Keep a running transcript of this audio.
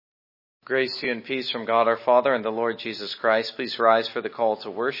Grace to you and peace from God our Father and the Lord Jesus Christ. Please rise for the call to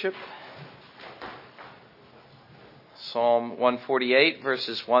worship. Psalm 148,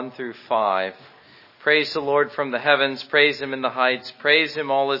 verses 1 through 5. Praise the Lord from the heavens. Praise him in the heights. Praise him,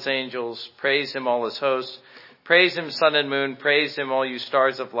 all his angels. Praise him, all his hosts. Praise him, sun and moon. Praise him, all you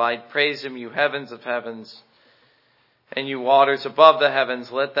stars of light. Praise him, you heavens of heavens, and you waters above the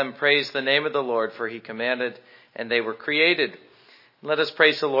heavens. Let them praise the name of the Lord, for he commanded, and they were created. Let us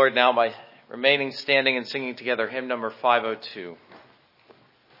praise the Lord now by remaining standing and singing together hymn number 502.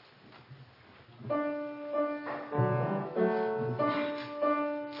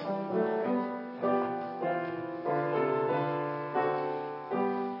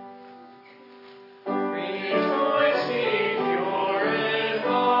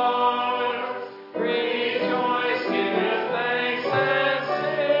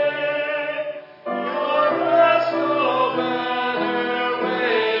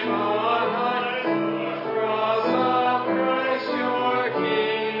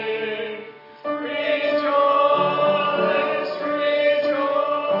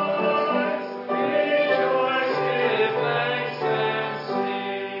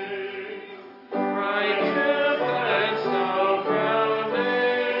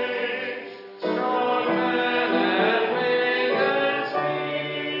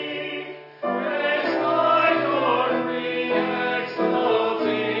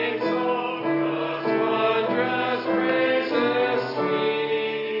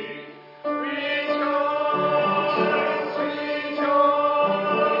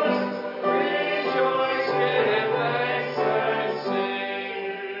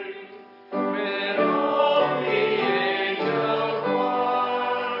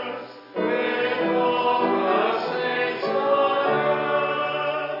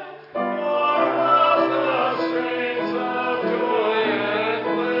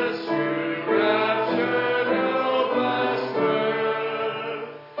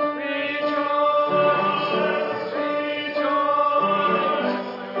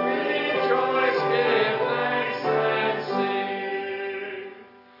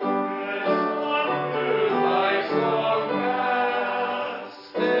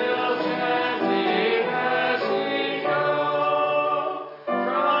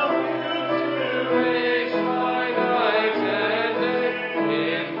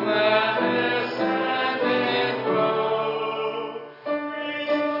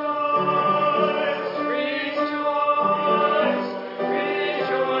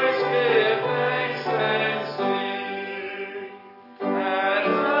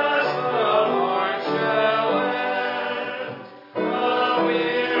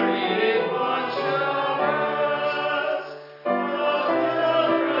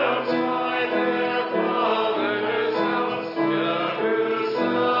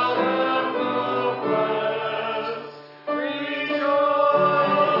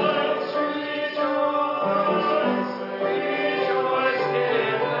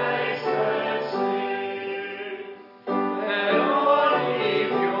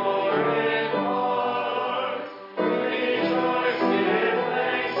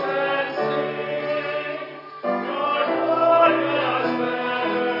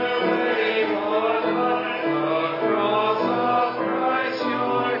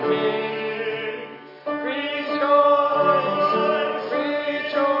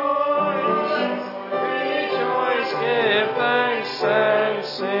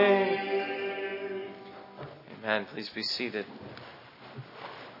 Please be seated.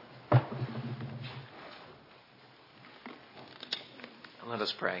 Let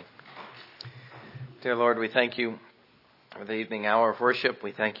us pray. Dear Lord, we thank you for the evening hour of worship.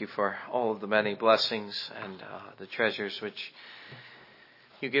 We thank you for all of the many blessings and the treasures which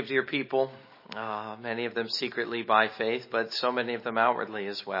you give to your people, many of them secretly by faith, but so many of them outwardly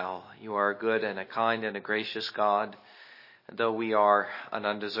as well. You are a good and a kind and a gracious God, though we are an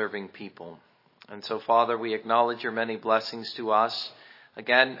undeserving people. And so, Father, we acknowledge your many blessings to us.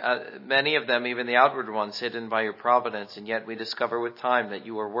 Again, many of them, even the outward ones, hidden by your providence. And yet we discover with time that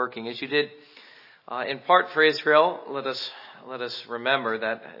you are working as you did in part for Israel. Let us remember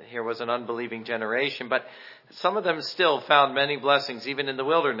that here was an unbelieving generation, but some of them still found many blessings, even in the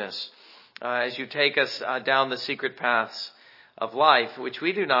wilderness, as you take us down the secret paths of life, which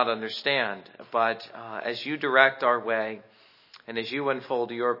we do not understand. But as you direct our way, and as you unfold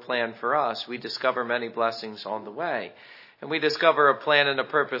your plan for us, we discover many blessings on the way. And we discover a plan and a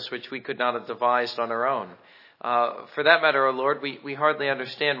purpose which we could not have devised on our own. For that matter, O Lord, we hardly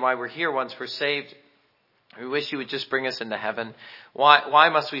understand why we're here once we're saved. We wish you would just bring us into heaven. Why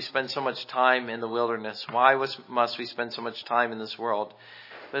must we spend so much time in the wilderness? Why must we spend so much time in this world?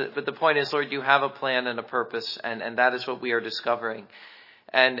 But the point is, Lord, you have a plan and a purpose, and that is what we are discovering.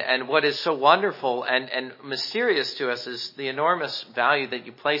 And what is so wonderful and mysterious to us is the enormous value that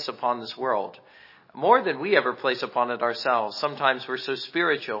you place upon this world, more than we ever place upon it ourselves. Sometimes we're so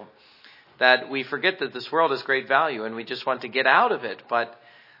spiritual that we forget that this world has great value and we just want to get out of it. But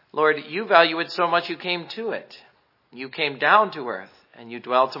Lord, you value it so much you came to it. You came down to earth and you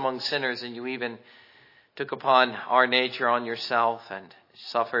dwelt among sinners, and you even took upon our nature on yourself and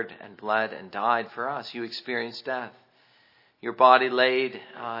suffered and bled and died for us. You experienced death. Your body laid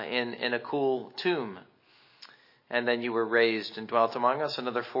in a cool tomb. And then you were raised and dwelt among us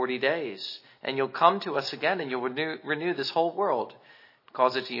another 40 days. And you'll come to us again, and you'll renew this whole world,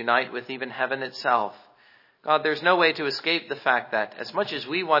 cause it to unite with even heaven itself. God, there's no way to escape the fact that as much as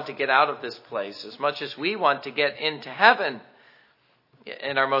we want to get out of this place, as much as we want to get into heaven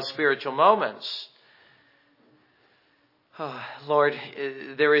in our most spiritual moments, Lord,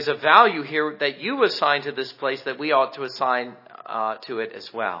 there is a value here that you assign to this place that we ought to assign to it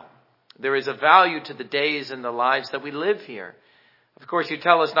as well. There is a value to the days and the lives that we live here. Of course, you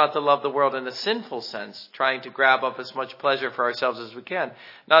tell us not to love the world in a sinful sense, trying to grab up as much pleasure for ourselves as we can.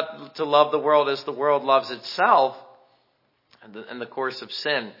 Not to love the world as the world loves itself in the course of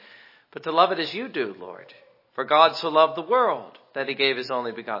sin, but to love it as you do, Lord. For God so loved the world that he gave his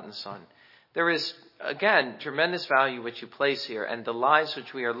only begotten Son. There is, again, tremendous value which you place here, and the lives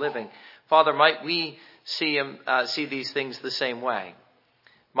which we are living. Father, might we see these things the same way?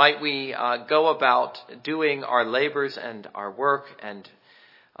 Might we go about doing our labors and our work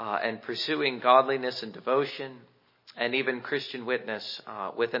and pursuing godliness and devotion and even Christian witness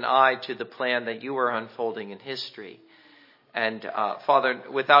with an eye to the plan that you are unfolding in history. And Father,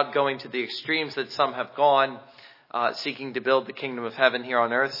 without going to the extremes that some have gone, seeking to build the kingdom of heaven here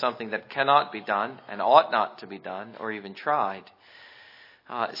on earth, something that cannot be done and ought not to be done or even tried,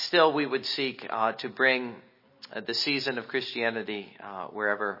 still we would seek to bring the season of Christianity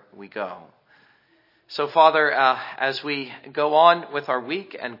wherever we go. So, Father, as we go on with our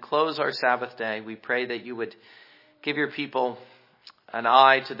week and close our Sabbath day, we pray that you would give your people an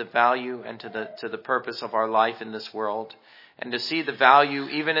eye to the value and to the purpose of our life in this world, and to see the value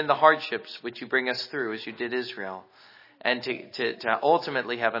even in the hardships which you bring us through, as you did Israel, and to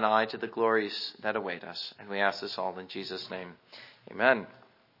ultimately have an eye to the glories that await us. And we ask this all in Jesus' name. Amen.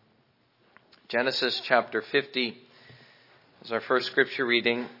 Genesis chapter 50 is our first scripture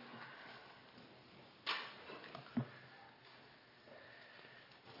reading.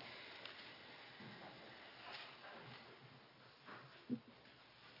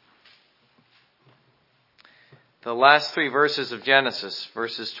 The last three verses of Genesis,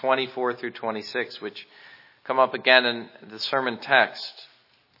 verses 24 through 26, which come up again in the sermon text.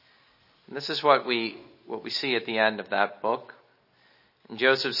 And this is what we see at the end of that book. And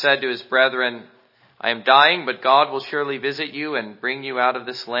Joseph said to his brethren, I am dying, but God will surely visit you and bring you out of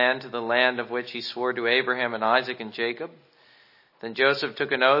this land to the land of which he swore to Abraham and Isaac and Jacob. Then Joseph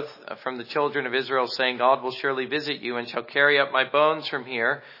took an oath from the children of Israel, saying, God will surely visit you and shall carry up my bones from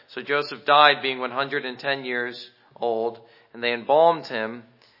here. So Joseph died, being 110 years old, and they embalmed him,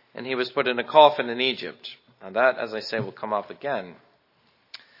 and he was put in a coffin in Egypt. Now that, as I say, will come up again.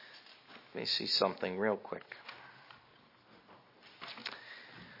 Let me see something real quick.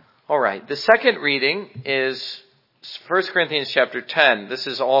 All right, the second reading is 1 Corinthians chapter 10. This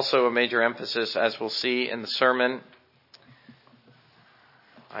is also a major emphasis, as we'll see in the sermon.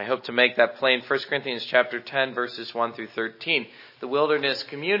 I hope to make that plain. 1 Corinthians chapter 10, verses 1 through 13. The wilderness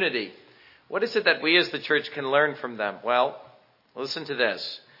community. What is it that we as the church can learn from them? Well, listen to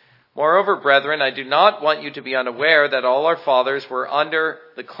this. Moreover, brethren, I do not want you to be unaware that all our fathers were under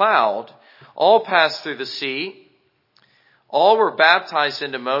the cloud. All passed through the sea. All were baptized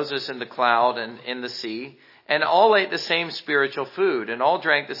into Moses in the cloud and in the sea, and all ate the same spiritual food, and all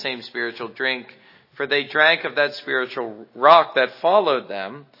drank the same spiritual drink, for they drank of that spiritual rock that followed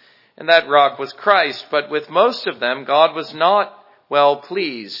them, and that rock was Christ. But with most of them God was not well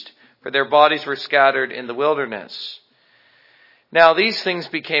pleased, for their bodies were scattered in the wilderness. Now these things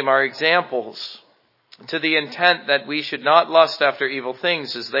became our examples, to the intent that we should not lust after evil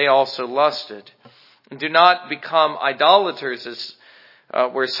things as they also lusted. And do not become idolaters as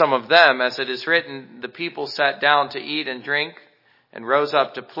were some of them, as it is written, the people sat down to eat and drink and rose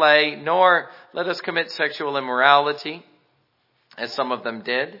up to play, nor let us commit sexual immorality, as some of them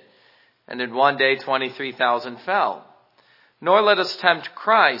did. And in one day 23,000 fell. Nor let us tempt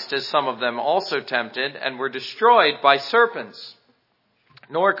Christ, as some of them also tempted and were destroyed by serpents.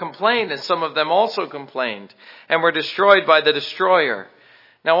 Nor complain, as some of them also complained and were destroyed by the destroyer.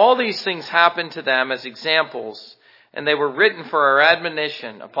 Now all these things happened to them as examples, and they were written for our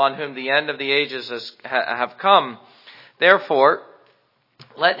admonition, upon whom the end of the ages have come. Therefore,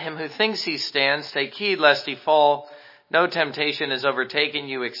 let him who thinks he stands take heed lest he fall. No temptation has overtaken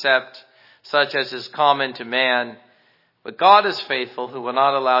you except such as is common to man. But God is faithful, who will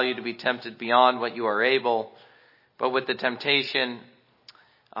not allow you to be tempted beyond what you are able, but with the temptation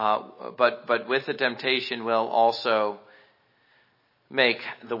will also make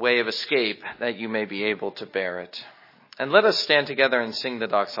the way of escape, that you may be able to bear it. And let us stand together and sing the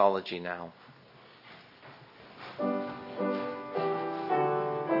doxology now.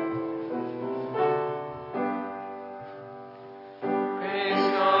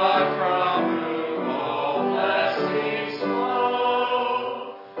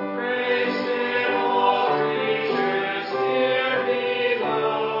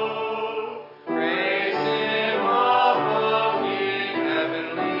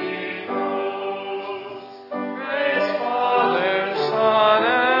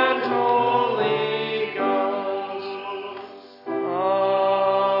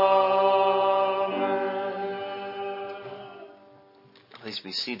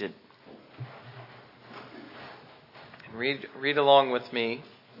 Be seated and read along with me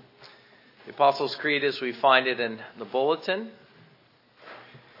the Apostles' Creed as we find it in the bulletin,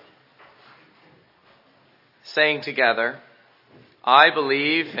 saying together, I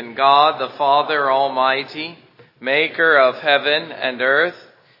believe in God the Father Almighty, maker of heaven and earth,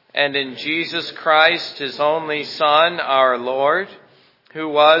 and in Jesus Christ, his only Son, our Lord, who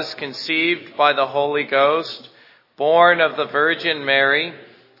was conceived by the Holy Ghost, born of the Virgin Mary,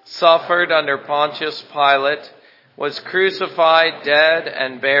 suffered under Pontius Pilate, was crucified, dead,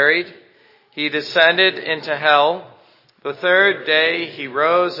 and buried. He descended into hell. The third day he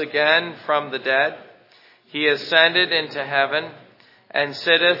rose again from the dead. He ascended into heaven, and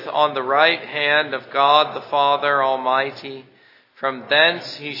sitteth on the right hand of God the Father Almighty. From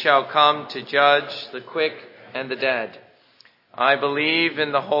thence he shall come to judge the quick and the dead. I believe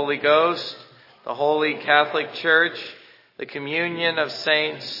in the Holy Ghost, the Holy Catholic Church, the communion of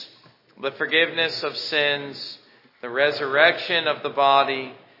saints, the forgiveness of sins, the resurrection of the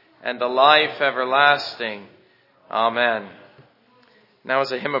body, and the life everlasting. Amen. Now,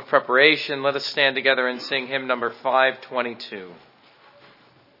 as a hymn of preparation, let us stand together and sing hymn number 522.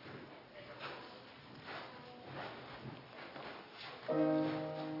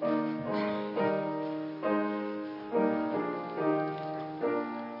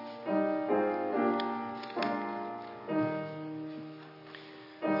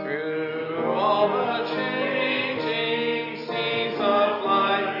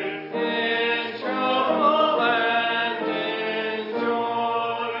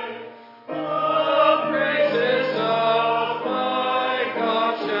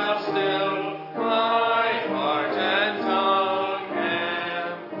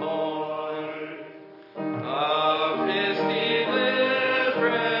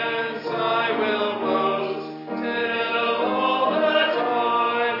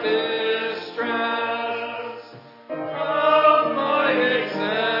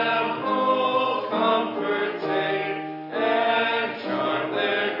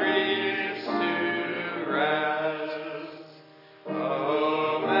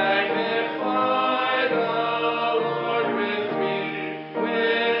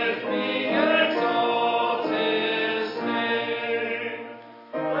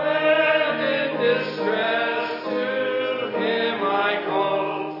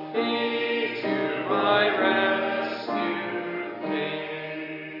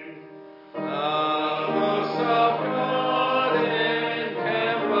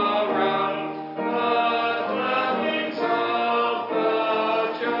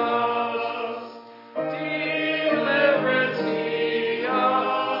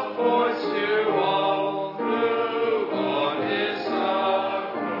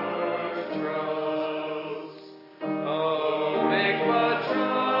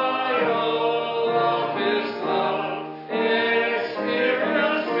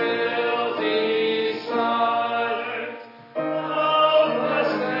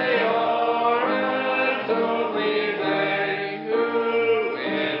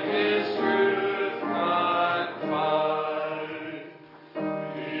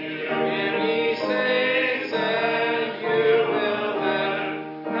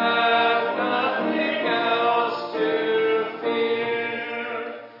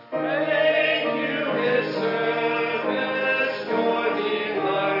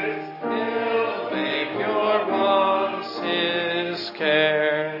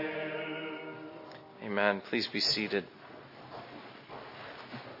 Please be seated.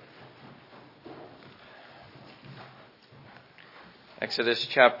 Exodus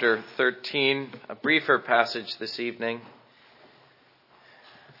chapter 13, a briefer passage this evening.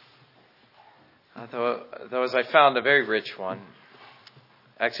 Though as I found a very rich one.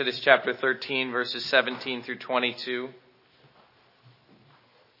 Exodus chapter 13, verses 17 through 22.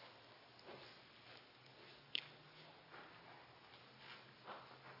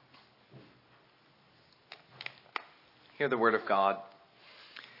 Hear the word of God.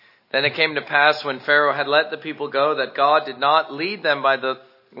 Then it came to pass when Pharaoh had let the people go that God did not lead them by the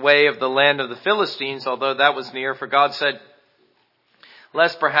way of the land of the Philistines, although that was near. For God said,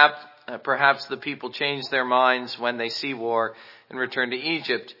 lest perhaps the people change their minds when they see war and return to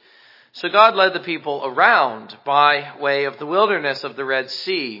Egypt. So God led the people around by way of the wilderness of the Red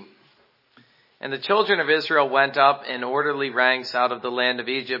Sea. And the children of Israel went up in orderly ranks out of the land of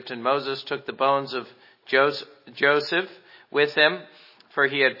Egypt. And Moses took the bones of Joseph with him, for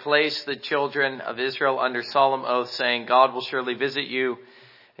he had placed the children of Israel under solemn oath, saying, God will surely visit you,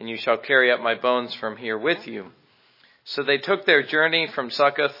 and you shall carry up my bones from here with you. So they took their journey from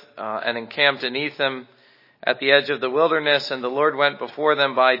Succoth and encamped in Etham at the edge of the wilderness, and the Lord went before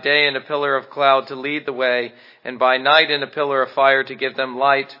them by day in a pillar of cloud to lead the way, and by night in a pillar of fire to give them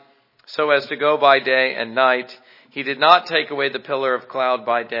light, so as to go by day and night. He did not take away the pillar of cloud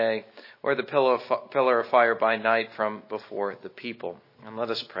by day, or the pillar of fire by night from before the people. And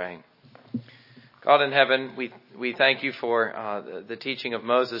let us pray. God in heaven, we thank you for the teaching of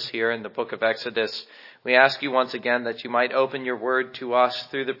Moses here in the book of Exodus. We ask you once again that you might open your word to us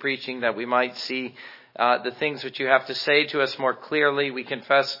through the preaching, that we might see the things which you have to say to us more clearly. We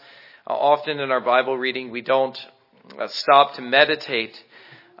confess often in our Bible reading we don't stop to meditate.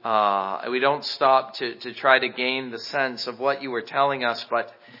 We don't stop to try to gain the sense of what you were telling us,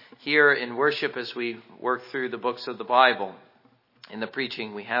 but here in worship as we work through the books of the Bible, in the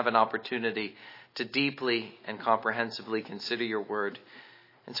preaching, we have an opportunity to deeply and comprehensively consider your word.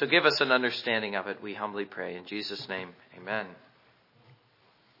 And so give us an understanding of it, we humbly pray. In Jesus' name, amen.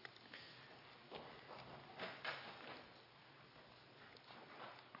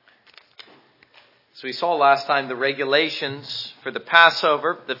 So we saw last time the regulations for the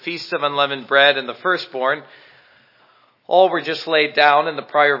Passover, the Feast of Unleavened Bread, and the Firstborn. All were just laid down in the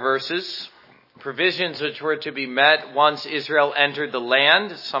prior verses. Provisions which were to be met once Israel entered the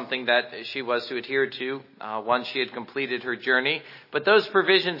land, something that she was to adhere to once she had completed her journey. But those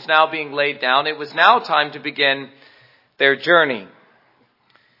provisions now being laid down, it was now time to begin their journey.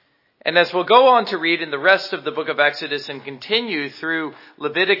 And as we'll go on to read in the rest of the book of Exodus and continue through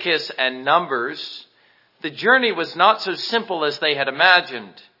Leviticus and Numbers, the journey was not so simple as they had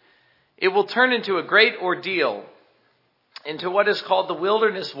imagined. It will turn into a great ordeal, into what is called the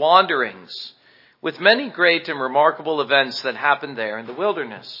wilderness wanderings, with many great and remarkable events that happened there in the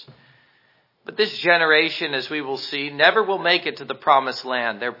wilderness. But this generation, as we will see, never will make it to the promised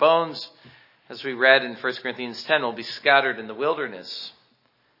land. Their bones, as we read in 1 Corinthians 10, will be scattered in the wilderness.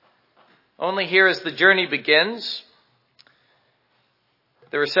 Only here as the journey begins,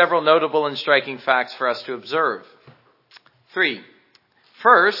 there are several notable and striking facts for us to observe. 3.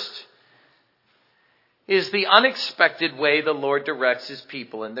 First, is the unexpected way the Lord directs his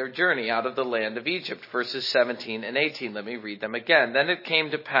people in their journey out of the land of Egypt. Verses 17 and 18. Let me read them again. Then it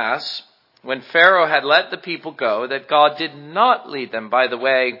came to pass, when Pharaoh had let the people go, that God did not lead them by the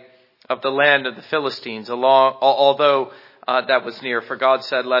way of the land of the Philistines, although that was near. For God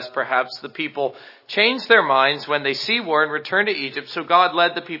said, lest perhaps the people change their minds when they see war and return to Egypt. So God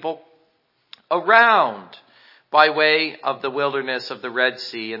led the people around by way of the wilderness of the Red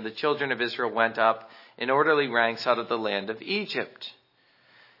Sea, and the children of Israel went up in orderly ranks out of the land of Egypt.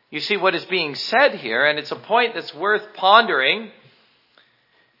 You see what is being said here, and it's a point that's worth pondering,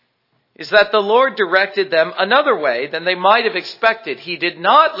 is that the Lord directed them another way than they might have expected. He did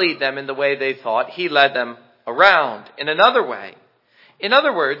not lead them in the way they thought. He led them around in another way. In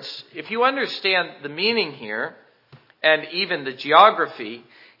other words, if you understand the meaning here, and even the geography,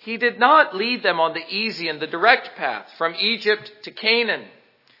 he did not lead them on the easy and the direct path from Egypt to Canaan.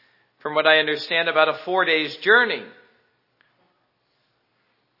 From what I understand, about a 4 days journey.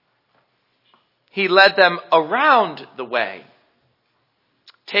 He led them around the way,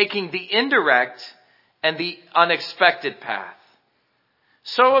 taking the indirect and the unexpected path.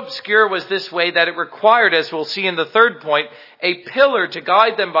 So obscure was this way that it required, as we'll see in the third point, a pillar to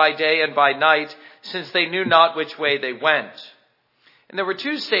guide them by day and by night, since they knew not which way they went. And there were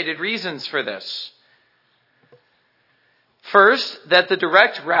two stated reasons for this. First, that the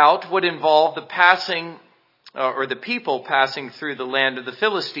direct route would involve the people passing through the land of the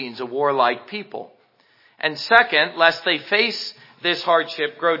Philistines, a warlike people. And second, lest they face this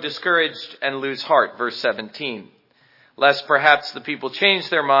hardship, grow discouraged and lose heart. Verse 17. lest perhaps the people change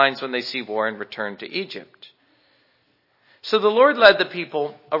their minds when they see war and return to Egypt. So the Lord led the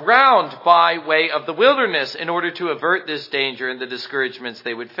people around by way of the wilderness in order to avert this danger and the discouragements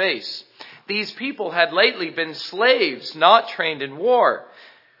they would face. These people had lately been slaves, not trained in war.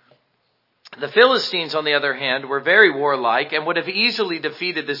 The Philistines, on the other hand, were very warlike and would have easily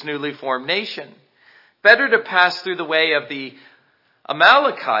defeated this newly formed nation. Better to pass through the way of the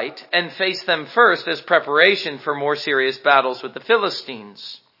Amalekite and face them first as preparation for more serious battles with the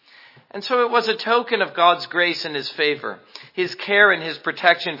Philistines. And so it was a token of God's grace and his favor, his care and his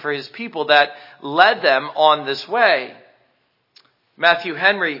protection for his people that led them on this way. Matthew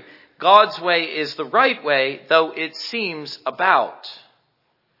Henry, God's way is the right way, though it seems about.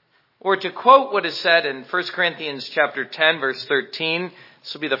 Or to quote what is said in 1 Corinthians chapter 10, verse 13,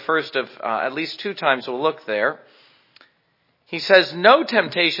 this will be the first of at least 2 times we'll look there. He says, "No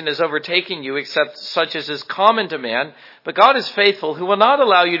temptation is overtaking you except such as is common to man, but God is faithful, who will not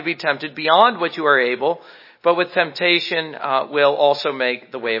allow you to be tempted beyond what you are able, but with temptation will also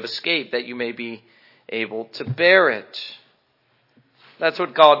make the way of escape, that you may be able to bear it." That's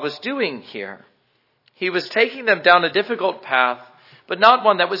what God was doing here. He was taking them down a difficult path, but not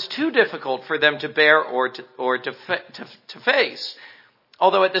one that was too difficult for them to bear or to face.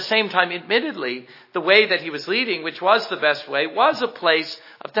 Although at the same time, admittedly, the way that he was leading, which was the best way, was a place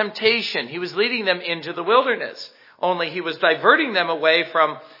of temptation. He was leading them into the wilderness. Only he was diverting them away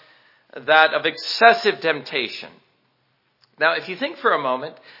from that of excessive temptation. Now, if you think for a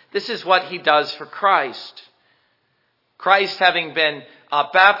moment, this is what he does for Christ. Christ, having been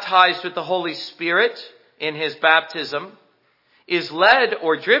baptized with the Holy Spirit in his baptism, is led,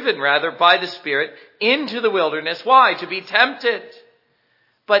 or driven rather, by the Spirit into the wilderness. Why? To be tempted.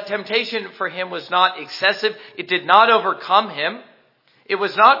 But temptation for him was not excessive. It did not overcome him. It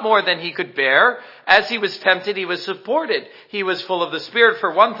was not more than he could bear. As he was tempted, he was supported. He was full of the Spirit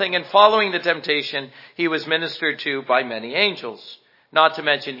for one thing, and following the temptation, he was ministered to by many angels. Not to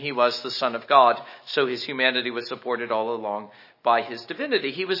mention he was the Son of God, so his humanity was supported all along by his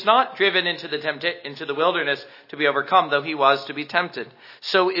divinity. He was not driven into the wilderness to be overcome, though he was to be tempted.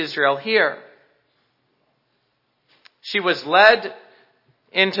 So Israel here. She was led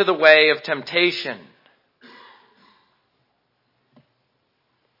into the way of temptation.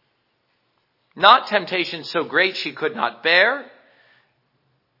 Not temptation so great she could not bear.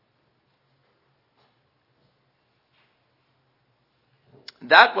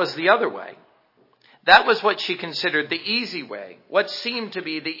 That was the other way. That was what she considered the easy way, what seemed to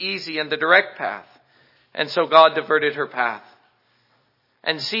be the easy and the direct path. And so God diverted her path.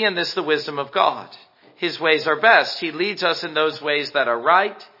 And see in this the wisdom of God. His ways are best. He leads us in those ways that are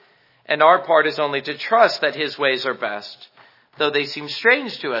right, and our part is only to trust that his ways are best, though they seem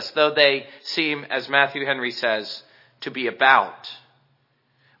strange to us, though they seem, as Matthew Henry says, to be about.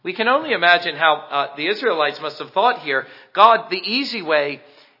 We can only imagine how the Israelites must have thought here. God, the easy way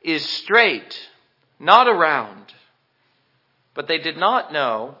is straight, not around. But they did not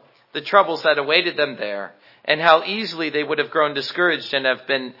know the troubles that awaited them there, and how easily they would have grown discouraged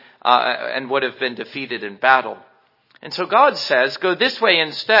and would have been defeated in battle. And so God says, "Go this way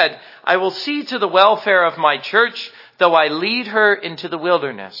instead. I will see to the welfare of my church, though I lead her into the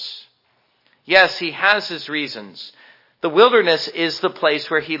wilderness." Yes, he has his reasons. The wilderness is the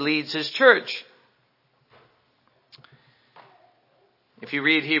place where he leads his church. If you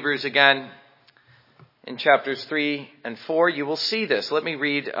read Hebrews again in chapters 3 and 4, you will see this. Let me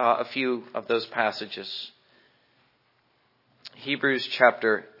read a few of those passages. Hebrews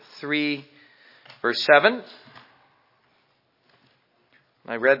chapter 3, verse 7.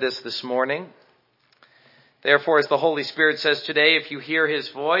 I read this morning. "Therefore, as the Holy Spirit says today, if you hear his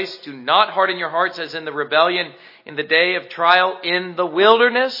voice, do not harden your hearts as in the rebellion in the day of trial in the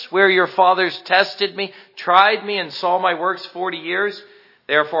wilderness, where your fathers tested me, tried me, and saw my works 40 years.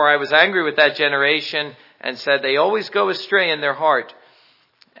 Therefore, I was angry with that generation and said, they always go astray in their heart,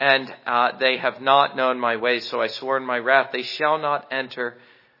 and they have not known my ways. So I swore in my wrath, they shall not enter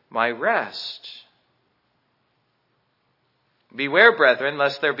my rest. Beware, brethren,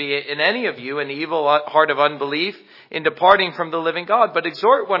 lest there be in any of you an evil heart of unbelief in departing from the living God. But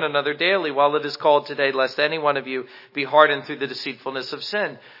exhort one another daily while it is called today, lest any one of you be hardened through the deceitfulness of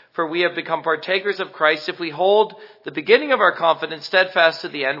sin. For we have become partakers of Christ if we hold the beginning of our confidence steadfast to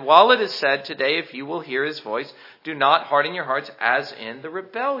the end, while it is said today, if you will hear his voice, do not harden your hearts as in the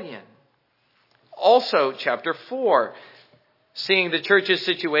rebellion. Also, chapter 4, seeing the church's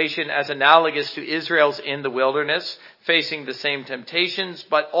situation as analogous to Israel's in the wilderness, facing the same temptations,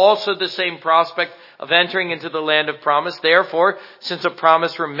 but also the same prospect of entering into the land of promise. Therefore, since a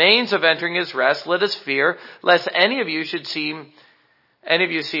promise remains of entering his rest, let us fear, lest any of you seem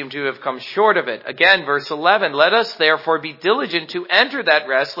to have come short of it. Again, verse 11, let us therefore be diligent to enter that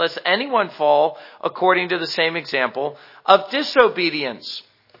rest, lest anyone fall according to the same example of disobedience.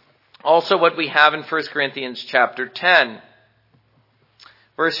 Also what we have in 1 Corinthians chapter 10.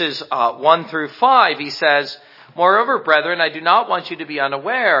 Verses 1 through 5, he says, moreover, brethren, I do not want you to be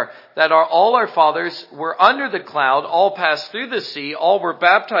unaware that all our fathers were under the cloud, all passed through the sea, all were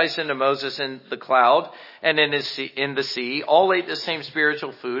baptized into Moses in the cloud and in the sea, all ate the same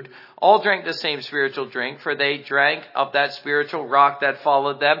spiritual food, all drank the same spiritual drink, for they drank of that spiritual rock that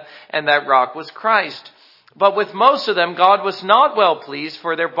followed them, and that rock was Christ. But with most of them, God was not well pleased,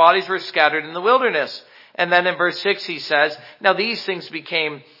 for their bodies were scattered in the wilderness. And then in verse 6 he says, now these things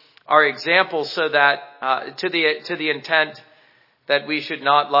became our examples so that, to the intent that we should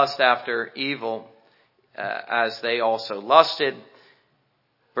not lust after evil, as they also lusted.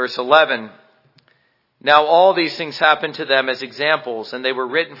 Verse 11, now all these things happened to them as examples, and they were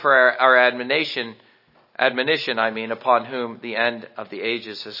written for our admonition, upon whom the end of the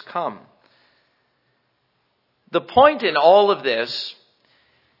ages has come. The point in all of this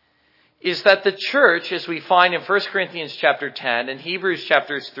is that the church, as we find in 1 Corinthians chapter 10 and Hebrews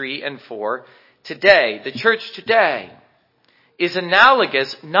chapters 3 and 4, today, the church today, is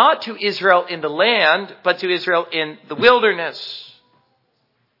analogous not to Israel in the land, but to Israel in the wilderness.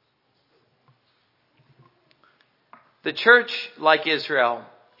 The church, like Israel,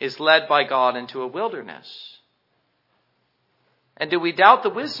 is led by God into a wilderness. And do we doubt the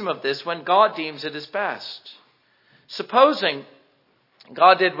wisdom of this when God deems it as best? Supposing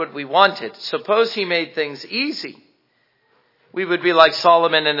God did what we wanted. Suppose he made things easy. We would be like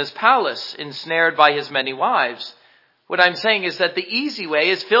Solomon in his palace, ensnared by his many wives. What I'm saying is that the easy way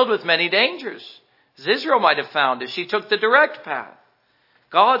is filled with many dangers, as Israel might have found if she took the direct path.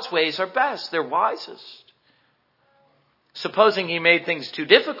 God's ways are best. They're wisest. Supposing he made things too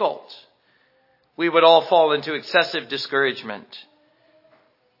difficult, we would all fall into excessive discouragement.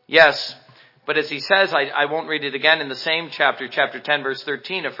 Yes, but as he says, I won't read it again in the same chapter 10, verse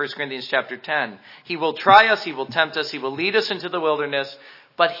 13 of 1 Corinthians chapter 10. He will try us, he will tempt us, he will lead us into the wilderness,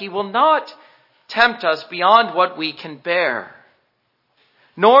 but he will not tempt us beyond what we can bear.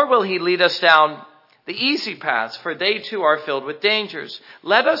 Nor will he lead us down the easy paths, for they too are filled with dangers.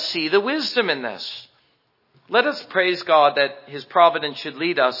 Let us see the wisdom in this. Let us praise God that his providence should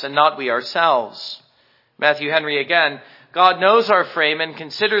lead us and not we ourselves. Matthew Henry again, God knows our frame and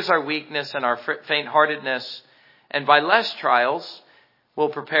considers our weakness and our faint-heartedness, and by less trials will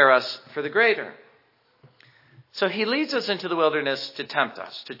prepare us for the greater. So he leads us into the wilderness to tempt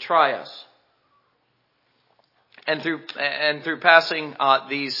us, to try us. And through passing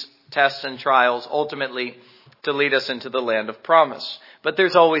these tests and trials, ultimately to lead us into the land of promise. But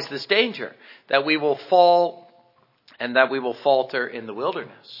there's always this danger that we will fall and that we will falter in the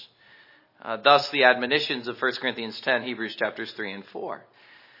wilderness. Thus the admonitions of 1 Corinthians 10, Hebrews chapters 3 and 4.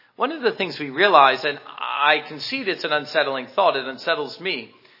 One of the things we realize, and I concede it's an unsettling thought, it unsettles me.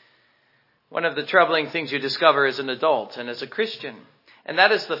 One of the troubling things you discover as an adult and as a Christian, and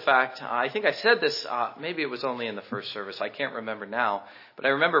that is the fact, I think I said this, maybe it was only in the first service, I can't remember now, but I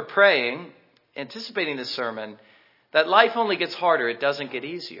remember praying, anticipating this sermon, that life only gets harder, it doesn't get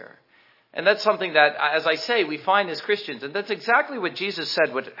easier. And that's something that, as I say, we find as Christians, and that's exactly what Jesus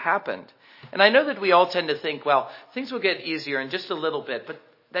said would happen. And I know that we all tend to think, well, things will get easier in just a little bit, but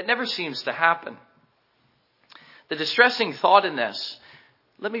that never seems to happen. The distressing thought in this,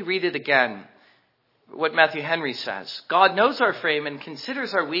 let me read it again, what Matthew Henry says. God knows our frame and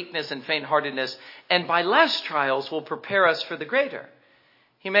considers our weakness and faint-heartedness, and by less trials will prepare us for the greater.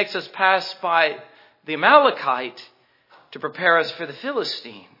 He makes us pass by the Amalekite to prepare us for the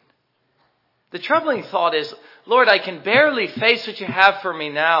Philistine. The troubling thought is, Lord, I can barely face what you have for me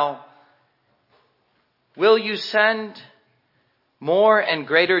now. Will you send more and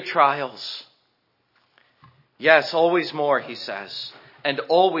greater trials? Yes, always more, he says, and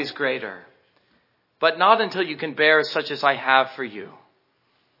always greater. But not until you can bear such as I have for you.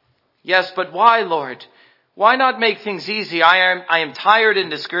 Yes, but why, Lord? Why not make things easy? I am tired and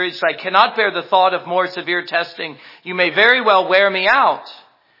discouraged. I cannot bear the thought of more severe testing. You may very well wear me out.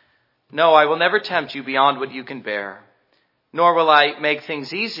 No, I will never tempt you beyond what you can bear. Nor will I make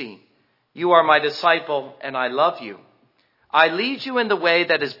things easy. You are my disciple, and I love you. I lead you in the way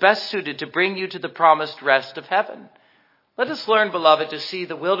that is best suited to bring you to the promised rest of heaven. Let us learn, beloved, to see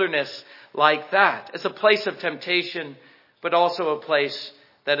the wilderness like that, as a place of temptation, but also a place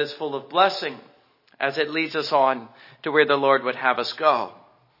that is full of blessing as it leads us on to where the Lord would have us go.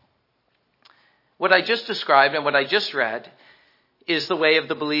 What I just described and what I just read is the way of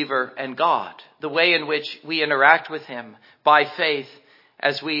the believer and God, the way in which we interact with him by faith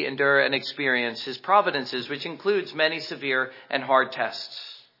as we endure and experience his providences, which includes many severe and hard tests.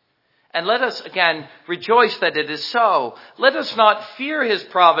 And let us again rejoice that it is so. Let us not fear his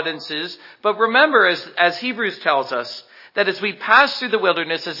providences, but remember, as Hebrews tells us, that as we pass through the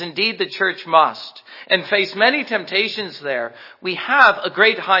wilderness, as indeed the church must, and face many temptations there, we have a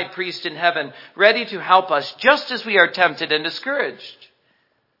great high priest in heaven ready to help us just as we are tempted and discouraged.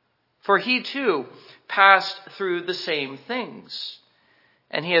 For he too passed through the same things.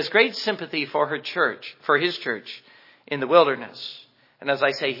 And he has great sympathy for his church in the wilderness. And as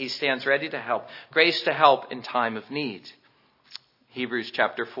I say, he stands ready to help, grace to help in time of need. Hebrews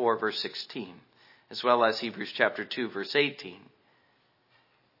chapter 4, verse 16, as well as Hebrews chapter 2, verse 18.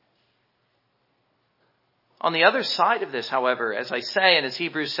 On the other side of this, however, as I say, and as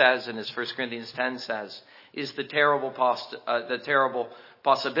Hebrews says, and as 1 Corinthians 10 says, is the terrible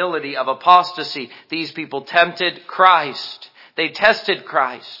possibility of apostasy. These people tempted Christ. They tested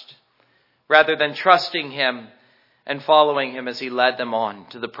Christ rather than trusting him and following him as he led them on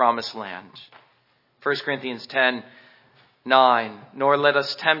to the promised land. 1 Corinthians 10:9, nor let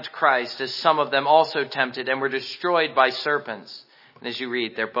us tempt Christ, as some of them also tempted and were destroyed by serpents. And as you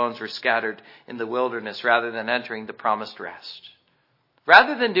read, their bones were scattered in the wilderness rather than entering the promised rest.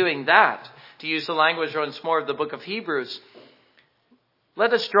 Rather than doing that, to use the language once more of the book of Hebrews,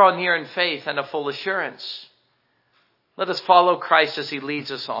 let us draw near in faith and a full assurance. Let us follow Christ as he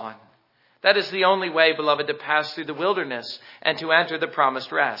leads us on. That is the only way, beloved, to pass through the wilderness and to enter the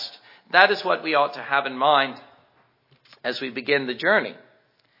promised rest. That is what we ought to have in mind as we begin the journey.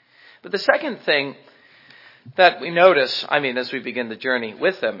 But the second thing that we notice, as we begin the journey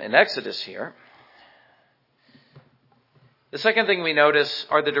with them in Exodus here, the second thing we notice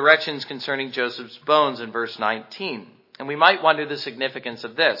are the directions concerning Joseph's bones in verse 19. And we might wonder the significance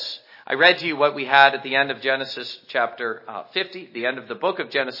of this. I read to you what we had at the end of Genesis chapter 50, the end of the book of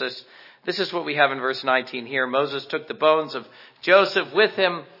Genesis. This is what we have in verse 19 here. Moses took the bones of Joseph with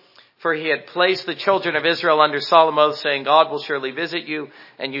him, for he had placed the children of Israel under solemn oath, saying, God will surely visit you,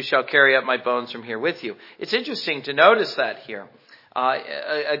 and you shall carry up my bones from here with you. It's interesting to notice that here.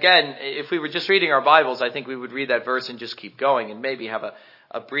 Again, if we were just reading our Bibles, I think we would read that verse and just keep going and maybe have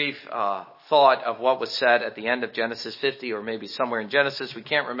a brief thought of what was said at the end of Genesis 50 or maybe somewhere in Genesis. We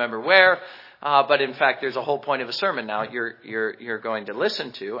can't remember where. But in fact, there's a whole point of a sermon now you're going to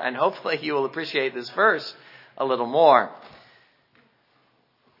listen to, and hopefully you will appreciate this verse a little more.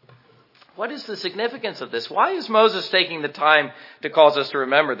 What is the significance of this? Why is Moses taking the time to cause us to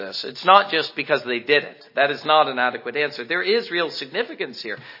remember this? It's not just because they did it. That is not an adequate answer. There is real significance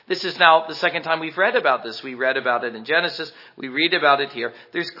here. This is now the second time we've read about this. We read about it in Genesis. We read about it here.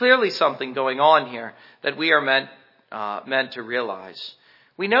 There's clearly something going on here that we are meant to realize.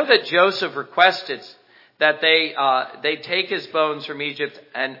 We know that Joseph requested that they take his bones from Egypt,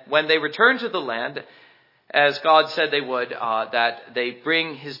 and when they return to the land, as God said they would, that they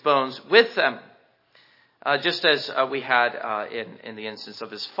bring his bones with them, just as we had in the instance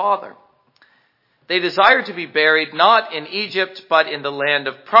of his father. They desired to be buried not in Egypt, but in the land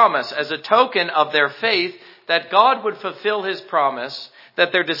of promise, as a token of their faith that God would fulfill his promise,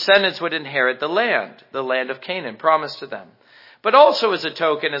 that their descendants would inherit the land of Canaan, promised to them. But also as a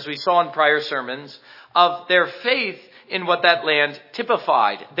token, as we saw in prior sermons, of their faith in what that land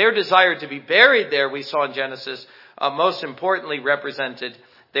typified. Their desire to be buried there, we saw in Genesis, most importantly represented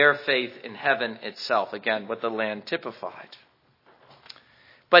their faith in heaven itself. Again, what the land typified.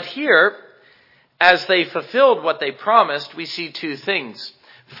 But here, as they fulfilled what they promised, we see two things.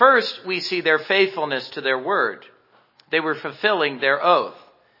 First, we see their faithfulness to their word. They were fulfilling their oath.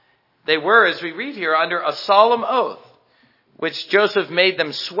 They were, as we read here, under a solemn oath, which Joseph made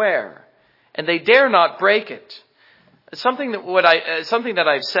them swear, and they dare not break it. Something that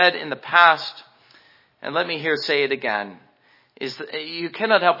I've said in the past, and let me here say it again, is that you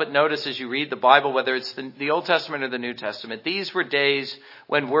cannot help but notice as you read the Bible, whether it's the Old Testament or the New Testament, these were days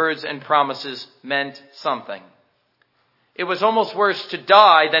when words and promises meant something. It was almost worse to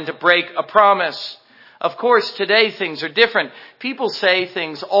die than to break a promise. Of course, today things are different. People say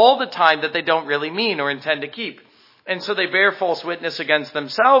things all the time that they don't really mean or intend to keep. And so they bear false witness against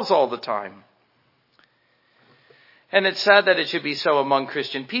themselves all the time. And it's sad that it should be so among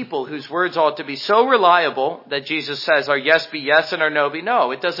Christian people whose words ought to be so reliable that Jesus says our yes be yes and our no be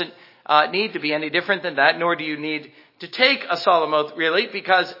no. It doesn't need to be any different than that, nor do you need to take a solemn oath, really,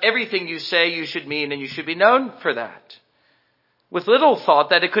 because everything you say you should mean and you should be known for that. with little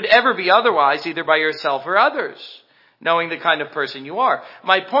thought that it could ever be otherwise, either by yourself or others, knowing the kind of person you are.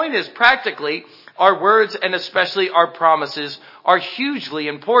 My point is, practically, our words and especially our promises are hugely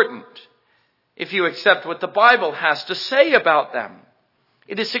important if you accept what the Bible has to say about them.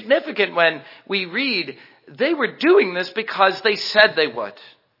 It is significant when we read, they were doing this because they said they would.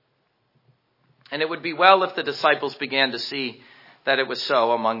 And it would be well if the disciples began to see that it was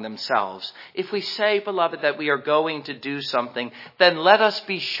so among themselves. If we say, beloved, that we are going to do something, then let us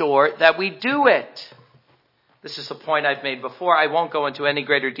be sure that we do it. This is a point I've made before. I won't go into any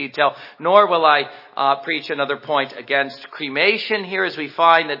greater detail, nor will I preach another point against cremation here as we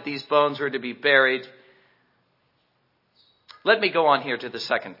find that these bones were to be buried. Let me go on here to the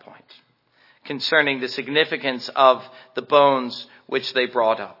second point concerning the significance of the bones which they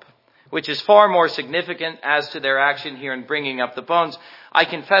brought up, which is far more significant as to their action here in bringing up the bones. I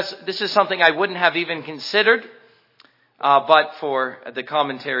confess this is something I wouldn't have even considered, but for the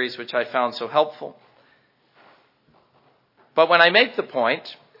commentaries which I found so helpful. But when I make the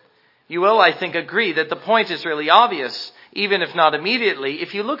point, you will, I think, agree that the point is really obvious, even if not immediately.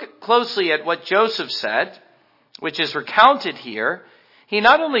 If you look closely at what Joseph said, which is recounted here, he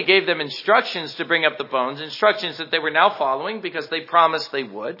not only gave them instructions to bring up the bones, instructions that they were now following because they promised they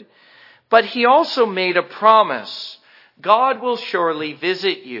would, but he also made a promise. God will surely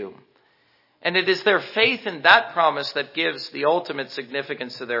visit you. And it is their faith in that promise that gives the ultimate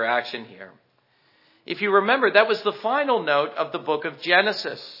significance to their action here. If you remember, that was the final note of the book of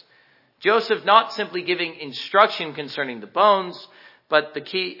Genesis. Joseph not simply giving instruction concerning the bones, but the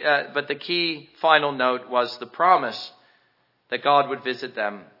key final note was the promise that God would visit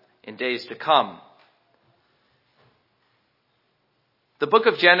them in days to come. The book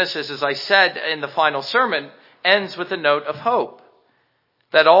of Genesis, as I said in the final sermon, ends with a note of hope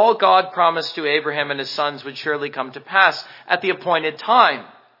that all God promised to Abraham and his sons would surely come to pass at the appointed time.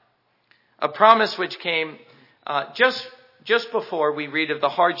 A promise which came just before we read of the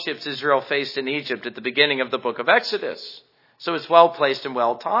hardships Israel faced in Egypt at the beginning of the book of Exodus. So it's well placed and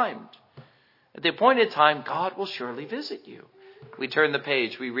well timed. At the appointed time, God will surely visit you. We turn the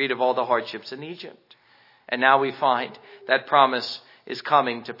page, we read of all the hardships in Egypt. And now we find that promise is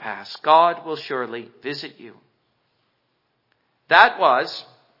coming to pass. God will surely visit you. That was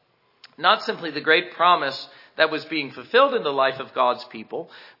not simply the great promise that was being fulfilled in the life of God's people,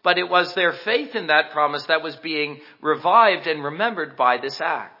 but it was their faith in that promise that was being revived and remembered by this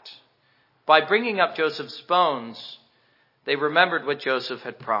act. By bringing up Joseph's bones, they remembered what Joseph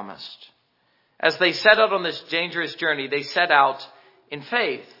had promised. As they set out on this dangerous journey, they set out in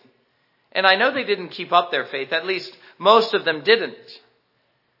faith. And I know they didn't keep up their faith, at least most of them didn't.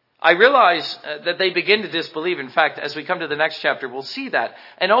 I realize that they begin to disbelieve. In fact, as we come to the next chapter, we'll see that.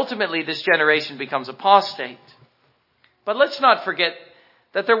 And ultimately, this generation becomes apostate. But let's not forget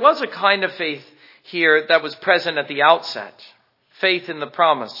that there was a kind of faith here that was present at the outset. Faith in the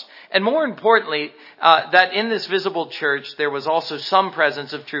promise. And more importantly, that in this visible church, there was also some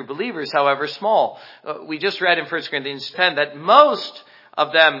presence of true believers, however small. We just read in 1 Corinthians 10 that most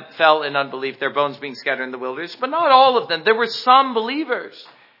of them fell in unbelief, their bones being scattered in the wilderness, but not all of them. There were some believers.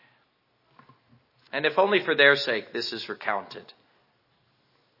 And if only for their sake, this is recounted.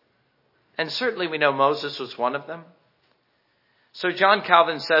 And certainly we know Moses was one of them. So John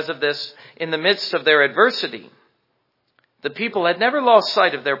Calvin says of this, in the midst of their adversity, the people had never lost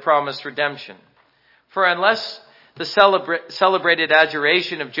sight of their promised redemption. For unless the celebrated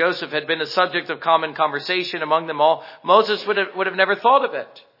adjuration of Joseph had been a subject of common conversation among them all, Moses would have never thought of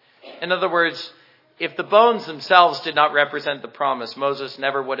it. In other words, if the bones themselves did not represent the promise, Moses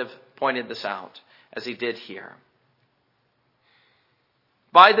never would have pointed this out, as he did here.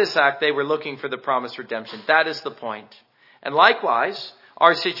 By this act, they were looking for the promised redemption. That is the point. And likewise,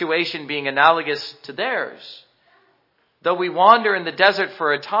 our situation being analogous to theirs. Though we wander in the desert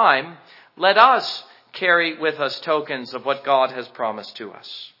for a time, let us carry with us tokens of what God has promised to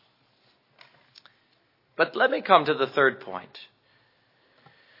us. But let me come to the third point.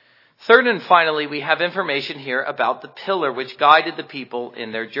 Third and finally, we have information here about the pillar which guided the people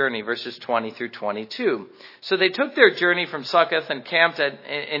in their journey, verses 20 through 22. So they took their journey from Succoth and camped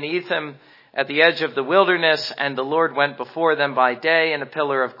in Etham at the edge of the wilderness, and the Lord went before them by day in a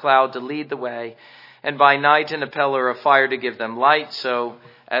pillar of cloud to lead the way, and by night in a pillar of fire to give them light, so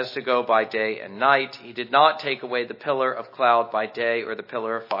as to go by day and night. He did not take away the pillar of cloud by day or the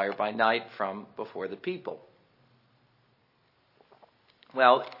pillar of fire by night from before the people.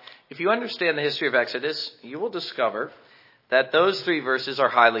 Well, if you understand the history of Exodus, you will discover that those three verses are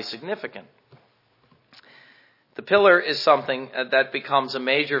highly significant. The pillar is something that becomes a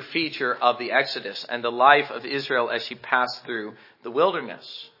major feature of the Exodus and the life of Israel as she passed through the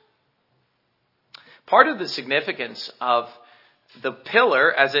wilderness. Part of the significance of the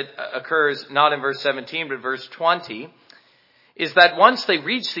pillar, as it occurs not in verse 17 but verse 20, is that once they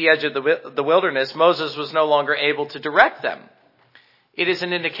reached the edge of the wilderness, Moses was no longer able to direct them. It is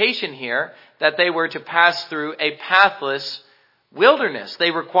an indication here that they were to pass through a pathless wilderness.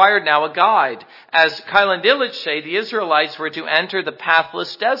 They required now a guide. As Kyle and Dillich say, the Israelites were to enter the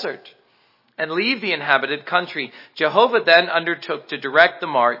pathless desert and leave the inhabited country. Jehovah then undertook to direct the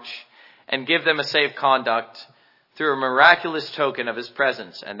march and give them a safe conduct through a miraculous token of his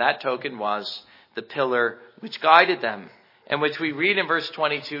presence. And that token was the pillar which guided them, and which we read in verse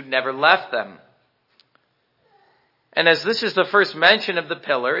 22 never left them. And as this is the first mention of the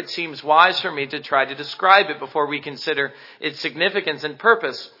pillar, it seems wise for me to try to describe it before we consider its significance and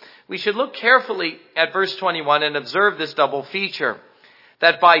purpose. We should look carefully at verse 21 and observe this double feature.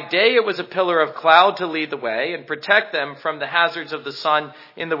 That by day it was a pillar of cloud to lead the way and protect them from the hazards of the sun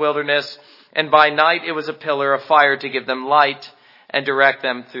in the wilderness, and by night it was a pillar of fire to give them light and direct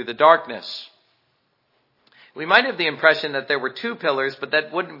them through the darkness. We might have the impression that there were two pillars, but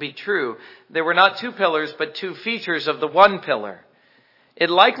that wouldn't be true. There were not two pillars, but two features of the one pillar. It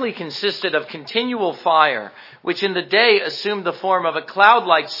likely consisted of continual fire, which in the day assumed the form of a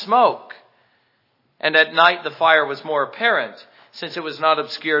cloud-like smoke, and at night the fire was more apparent, since it was not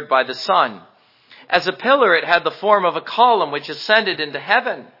obscured by the sun. As a pillar, it had the form of a column which ascended into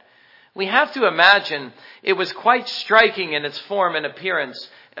heaven. We have to imagine it was quite striking in its form and appearance,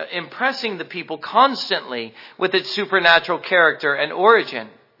 impressing the people constantly with its supernatural character and origin.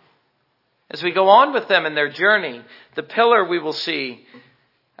 As we go on with them in their journey, the pillar we will see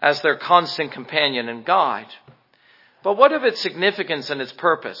as their constant companion and guide. But what of its significance and its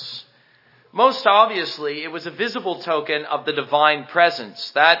purpose? Most obviously, it was a visible token of the divine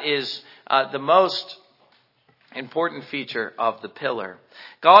presence. That is the most important feature of the pillar.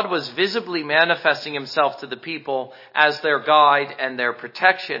 God was visibly manifesting himself to the people as their guide and their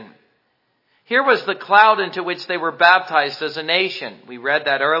protection. Here was the cloud into which they were baptized as a nation. We read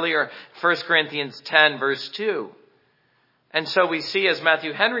that earlier, 1 Corinthians 10, verse 2. And so we see, as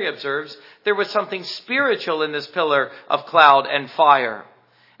Matthew Henry observes, there was something spiritual in this pillar of cloud and fire.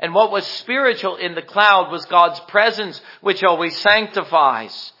 And what was spiritual in the cloud was God's presence, which always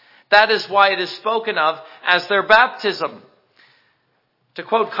sanctifies. That is why it is spoken of as their baptism. To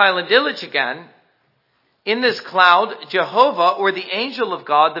quote Kyle and Dillich again, in this cloud, Jehovah, or the angel of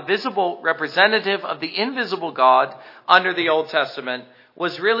God, the visible representative of the invisible God under the Old Testament,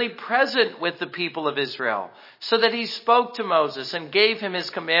 was really present with the people of Israel, so that he spoke to Moses and gave him his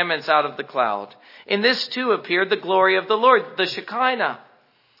commandments out of the cloud. In this too appeared the glory of the Lord, the Shekinah.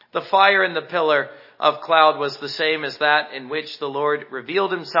 The fire in the pillar of cloud was the same as that in which the Lord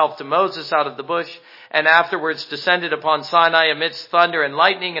revealed himself to Moses out of the bush and afterwards descended upon Sinai amidst thunder and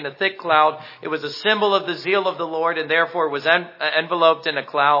lightning in a thick cloud. It was a symbol of the zeal of the Lord and therefore was enveloped in a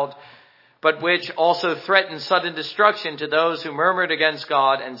cloud, but which also threatened sudden destruction to those who murmured against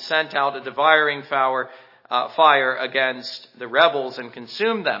God and sent out a devouring fire against the rebels and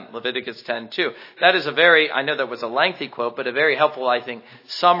consumed them. Leviticus 10:2. That is I know that was a lengthy quote, but a very helpful, I think,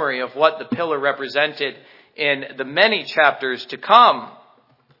 summary of what the pillar represented in the many chapters to come.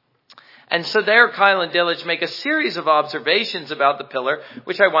 And so there, Kyle and Dillich make a series of observations about the pillar,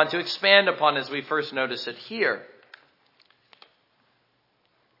 which I want to expand upon as we first notice it here.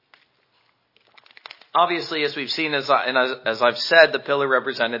 Obviously, as we've seen, as I've said, the pillar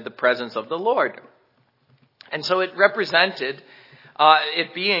represented the presence of the Lord. And so it represented,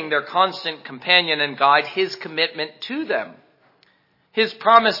 it being their constant companion and guide, his commitment to them, his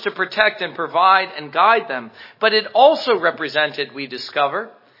promise to protect and provide and guide them. But it also represented, we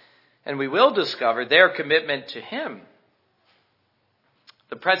discover, and we will discover, their commitment to him.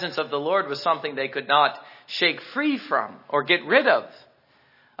 The presence of the Lord was something they could not shake free from or get rid of.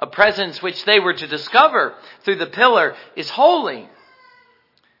 A presence which they were to discover through the pillar is holy,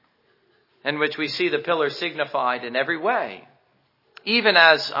 and which we see the pillar signified in every way. Even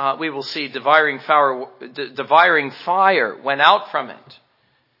as we will see devouring fire went out from it.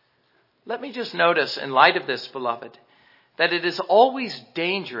 Let me just notice, in light of this, beloved, that it is always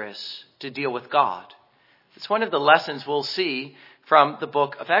dangerous to deal with God. It's one of the lessons we'll see from the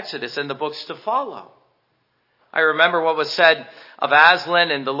book of Exodus and the books to follow. I remember what was said of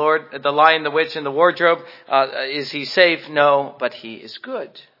Aslan and the Lion, the Witch, and the Wardrobe. Is he safe? No, but he is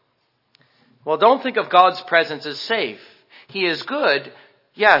good. Well, don't think of God's presence as safe. He is good,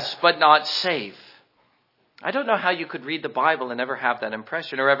 yes, but not safe. I don't know how you could read the Bible and ever have that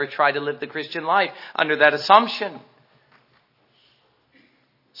impression or ever try to live the Christian life under that assumption.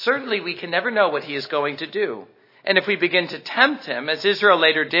 Certainly we can never know what he is going to do. And if we begin to tempt him, as Israel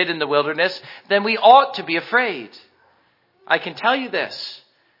later did in the wilderness, then we ought to be afraid. I can tell you this.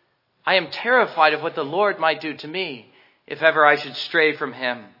 I am terrified of what the Lord might do to me if ever I should stray from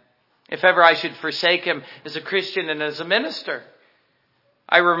him, if ever I should forsake him as a Christian and as a minister.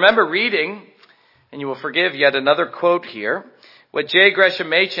 I remember reading, and you will forgive yet another quote here, what J. Gresham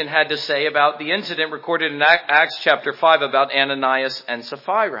Machen had to say about the incident recorded in Acts chapter 5 about Ananias and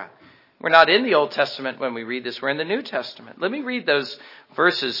Sapphira. We're not in the Old Testament when we read this. We're in the New Testament. Let me read those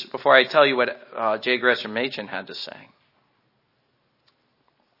verses before I tell you what J. Gresham Machen had to say.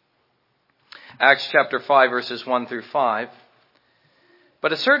 Acts chapter 5, verses 1 through 5.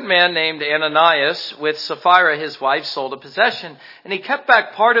 But a certain man named Ananias, with Sapphira his wife, sold a possession, and he kept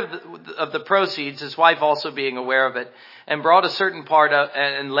back part of the proceeds, his wife also being aware of it, and brought a certain part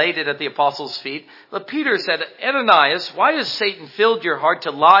and laid it at the apostles' feet. But Peter said, Ananias, why has Satan filled your heart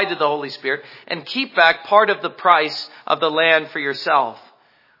to lie to the Holy Spirit and keep back part of the price of the land for yourself?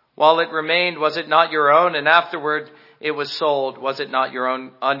 While it remained, was it not your own? And afterward it was sold. Was it not your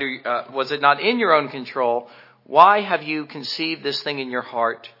own? Was it not in your own control? Why have you conceived this thing in your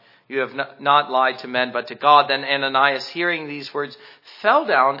heart? You have not lied to men, but to God. Then Ananias, hearing these words, fell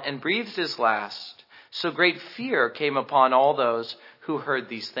down and breathed his last. So great fear came upon all those who heard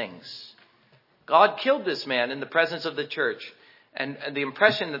these things. God killed this man in the presence of the church. And the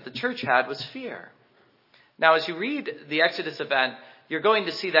impression that the church had was fear. Now, as you read the Exodus event, you're going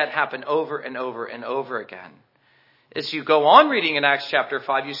to see that happen over and over and over again. As you go on reading in Acts chapter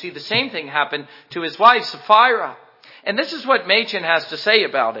 5, you see the same thing happen to his wife, Sapphira. And this is what Machen has to say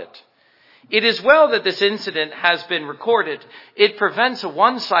about it. It is well that this incident has been recorded. It prevents a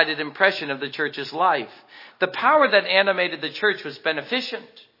one-sided impression of the church's life. The power that animated the church was beneficent,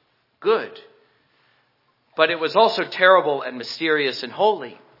 good. But it was also terrible and mysterious and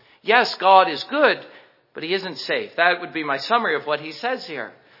holy. Yes, God is good, but he isn't safe. That would be my summary of what he says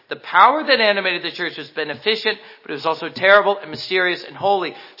here. The power that animated the church was beneficent, but it was also terrible and mysterious and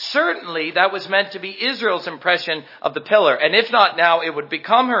holy. Certainly, that was meant to be Israel's impression of the pillar. And if not now, it would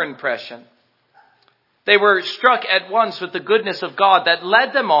become her impression. They were struck at once with the goodness of God that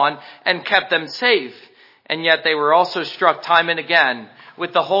led them on and kept them safe. And yet they were also struck time and again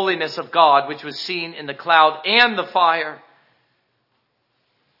with the holiness of God, which was seen in the cloud and the fire.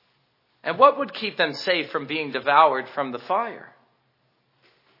 And what would keep them safe from being devoured from the fire?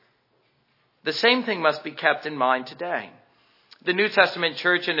 The same thing must be kept in mind today. The New Testament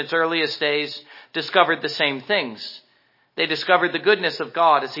church in its earliest days discovered the same things. They discovered the goodness of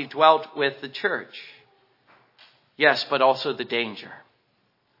God as he dwelt with the church. Yes, but also the danger.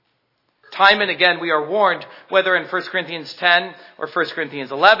 Time and again we are warned, whether in 1 Corinthians 10 or 1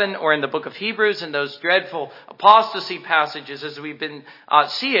 Corinthians 11 or in the book of Hebrews in those dreadful apostasy passages as we've been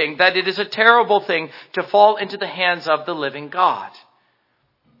seeing, that it is a terrible thing to fall into the hands of the living God.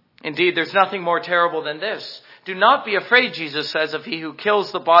 Indeed, there's nothing more terrible than this. Do not be afraid, Jesus says, of he who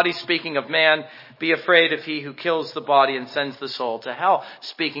kills the body, speaking of man. Be afraid of he who kills the body and sends the soul to hell,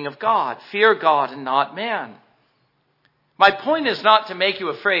 speaking of God. Fear God and not man. My point is not to make you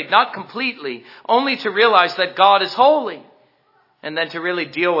afraid, not completely, only to realize that God is holy, and then to really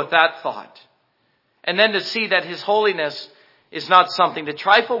deal with that thought. And then to see that his holiness is not something to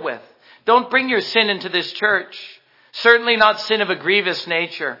trifle with. Don't bring your sin into this church. Certainly not sin of a grievous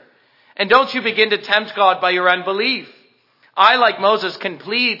nature. And don't you begin to tempt God by your unbelief. I, like Moses, can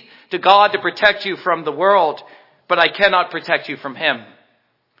plead to God to protect you from the world, but I cannot protect you from him.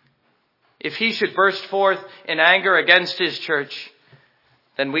 If he should burst forth in anger against his church,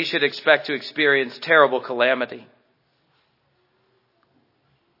 then we should expect to experience terrible calamity.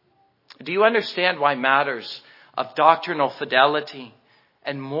 Do you understand why matters of doctrinal fidelity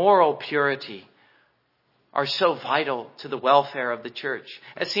and moral purity are so vital to the welfare of the church,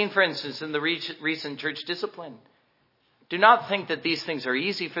 as seen, for instance, in the recent church discipline? Do not think that these things are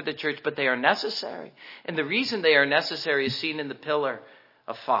easy for the church, but they are necessary. And the reason they are necessary is seen in the pillar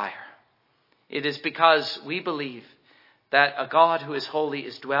of fire. It is because we believe that a God who is holy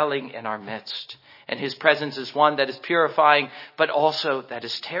is dwelling in our midst. And his presence is one that is purifying, but also that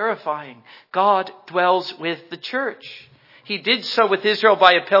is terrifying. God dwells with the church. He did so with Israel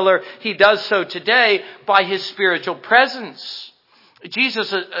by a pillar. He does so today by his spiritual presence.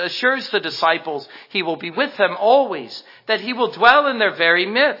 Jesus assures the disciples he will be with them always, that he will dwell in their very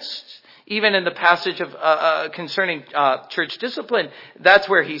midst. Even in the passage of concerning church discipline, that's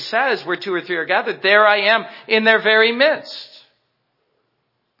where he says, where two or three are gathered, there I am in their very midst.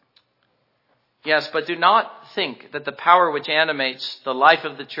 Yes, but do not think that the power which animates the life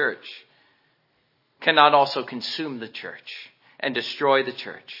of the church cannot also consume the church and destroy the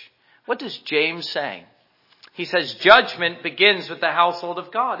church. What does James say? He says judgment begins with the household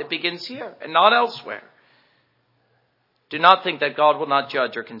of God. It begins here and not elsewhere. Do not think that God will not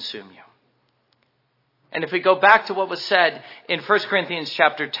judge or consume you. And if we go back to what was said in 1 Corinthians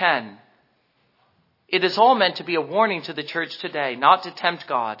chapter 10, it is all meant to be a warning to the church today, not to tempt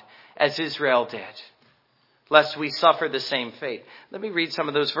God as Israel did, lest we suffer the same fate. Let me read some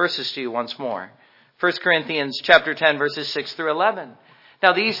of those verses to you once more. 1 Corinthians chapter 10, verses 6 through 11.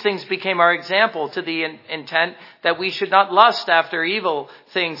 Now these things became our example to the intent that we should not lust after evil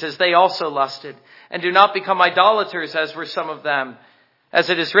things as they also lusted, and do not become idolaters as were some of them. As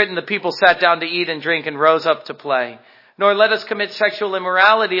it is written, the people sat down to eat and drink and rose up to play. Nor let us commit sexual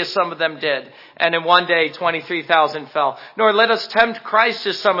immorality as some of them did, and in one day 23,000 fell. Nor let us tempt Christ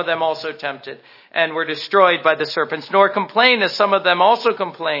as some of them also tempted, and were destroyed by the serpents. Nor complain as some of them also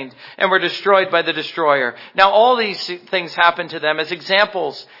complained, and were destroyed by the destroyer. Now all these things happened to them as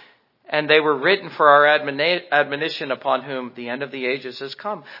examples, and they were written for our admonition, upon whom the end of the ages has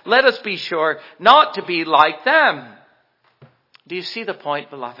come. Let us be sure not to be like them. Do you see the point,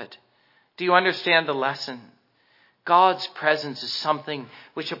 beloved? Do you understand the lesson? God's presence is something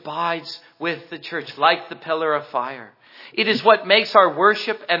which abides with the church like the pillar of fire. It is what makes our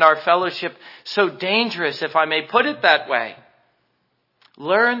worship and our fellowship so dangerous, if I may put it that way.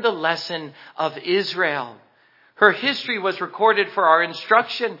 Learn the lesson of Israel. Her history was recorded for our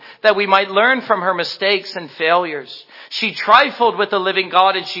instruction, that we might learn from her mistakes and failures. She trifled with the living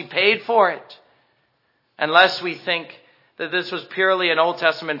God and she paid for it. Unless we think that this was purely an Old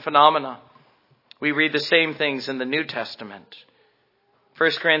Testament phenomena, we read the same things in the New Testament.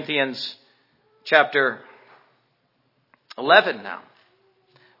 1 Corinthians chapter 11 now,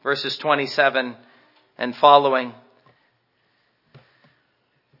 verses 27 and following.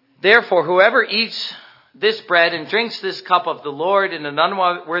 Therefore, whoever eats this bread and drinks this cup of the Lord in an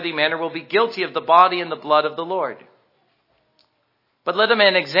unworthy manner will be guilty of the body and the blood of the Lord. But let a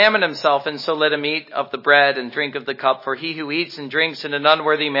man examine himself, and so let him eat of the bread and drink of the cup. For he who eats and drinks in an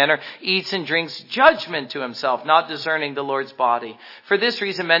unworthy manner eats and drinks judgment to himself, not discerning the Lord's body. For this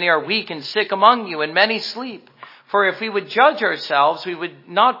reason many are weak and sick among you, and many sleep. For if we would judge ourselves, we would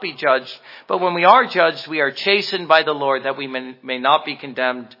not be judged. But when we are judged, we are chastened by the Lord, that we may not be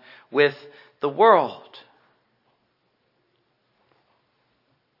condemned with the world.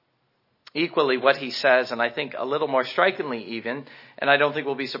 Equally, what he says, and I think a little more strikingly even, and I don't think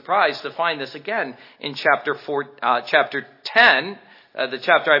we'll be surprised to find this again in chapter 10, the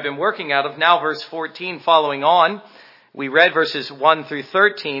chapter I've been working out of, now verse 14 following on. We read verses 1 through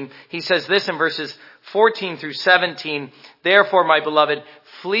 13. He says this in verses 14 through 17, therefore, my beloved,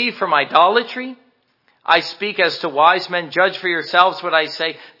 flee from idolatry. I speak as to wise men. Judge for yourselves what I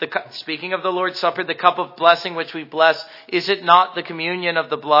say. Speaking of the Lord's Supper, the cup of blessing which we bless, is it not the communion of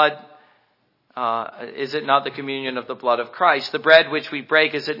the blood? Is it not the communion of the blood of Christ? The bread which we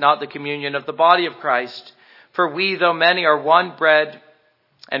break, is it not the communion of the body of Christ? For we, though many, are one bread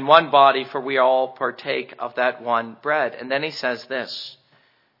and one body, for we all partake of that one bread. And then he says this,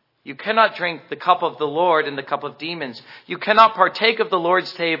 you cannot drink the cup of the Lord and the cup of demons. You cannot partake of the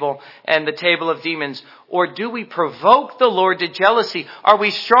Lord's table and the table of demons. Or do we provoke the Lord to jealousy? Are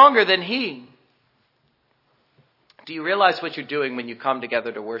we stronger than he? Do you realize what you're doing when you come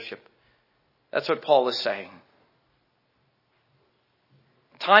together to worship? That's what Paul is saying.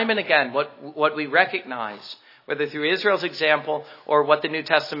 Time and again, what we recognize, whether through Israel's example or what the New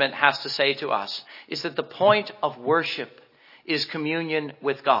Testament has to say to us, is that the point of worship is communion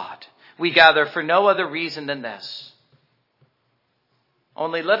with God. We gather for no other reason than this.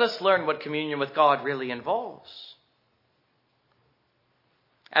 Only let us learn what communion with God really involves.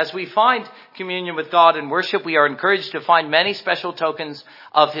 As we find communion with God in worship, we are encouraged to find many special tokens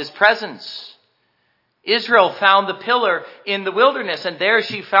of his presence. Israel found the pillar in the wilderness, and there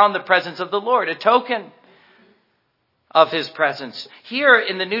she found the presence of the Lord, a token of his presence. Here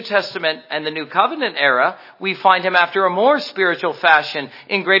in the New Testament and the New Covenant era, we find him after a more spiritual fashion,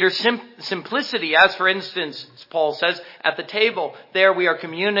 in greater simplicity. As for instance, as Paul says, at the table, there we are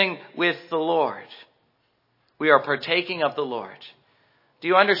communing with the Lord. We are partaking of the Lord. Do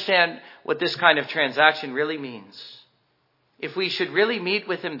you understand what this kind of transaction really means? If we should really meet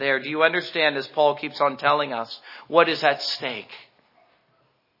with him there, do you understand, as Paul keeps on telling us, what is at stake?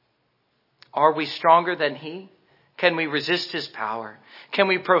 Are we stronger than he? Can we resist his power? Can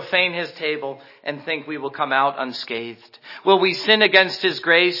we profane his table and think we will come out unscathed? Will we sin against his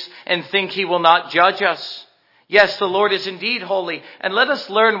grace and think he will not judge us? Yes, the Lord is indeed holy, and let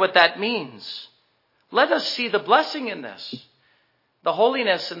us learn what that means. Let us see the blessing in this. The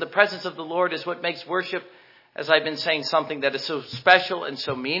holiness and the presence of the Lord is what makes worship, as I've been saying, something that is so special and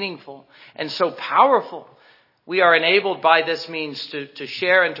so meaningful and so powerful. We are enabled by this means to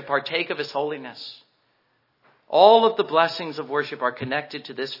share and to partake of his holiness. All of the blessings of worship are connected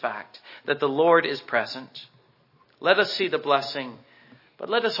to this fact that the Lord is present. Let us see the blessing, but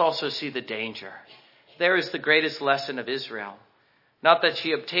let us also see the danger. There is the greatest lesson of Israel. Not that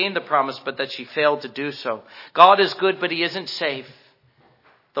she obtained the promise, but that she failed to do so. God is good, but he isn't safe.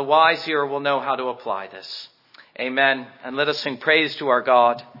 The wise hearer will know how to apply this. Amen. And let us sing praise to our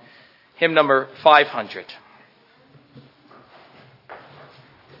God. Hymn number 500.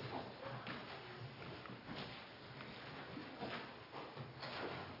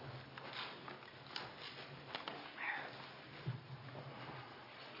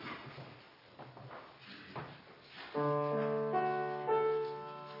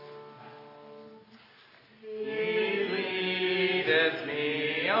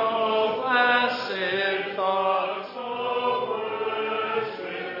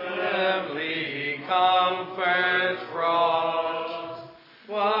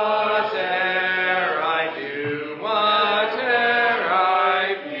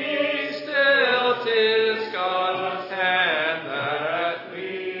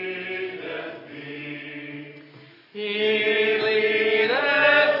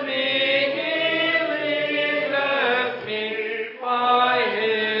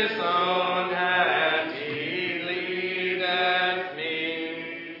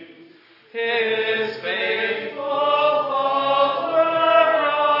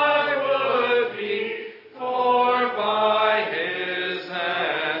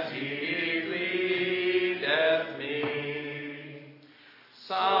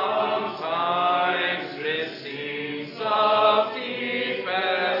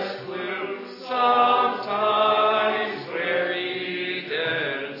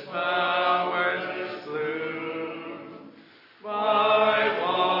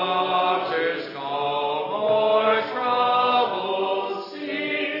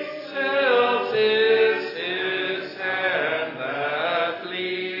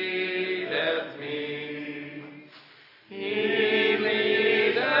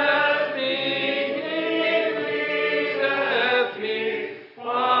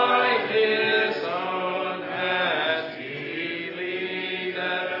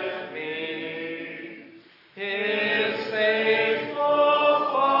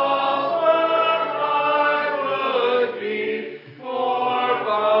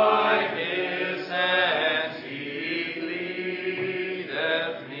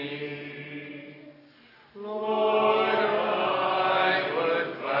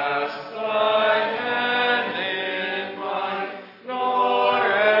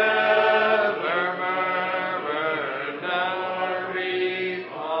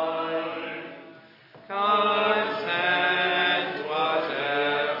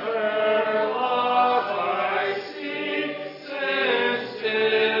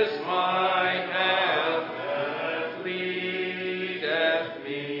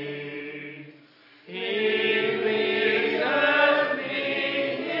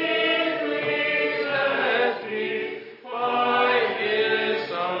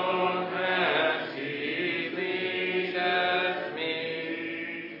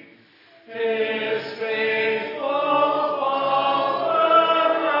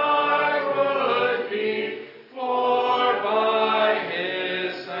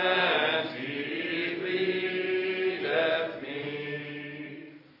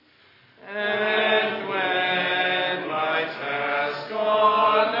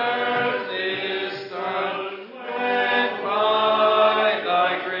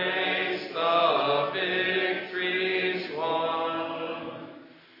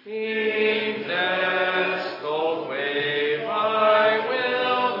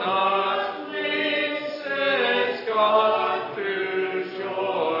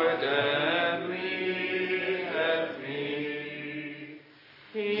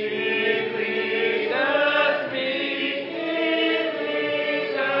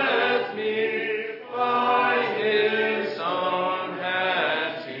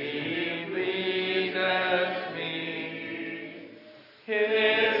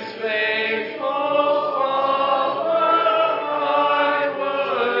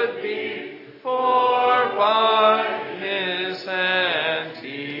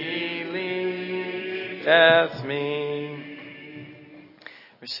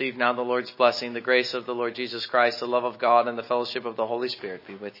 Receive now the Lord's blessing, the grace of the Lord Jesus Christ, the love of God, and the fellowship of the Holy Spirit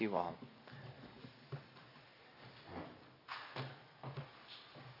be with you all.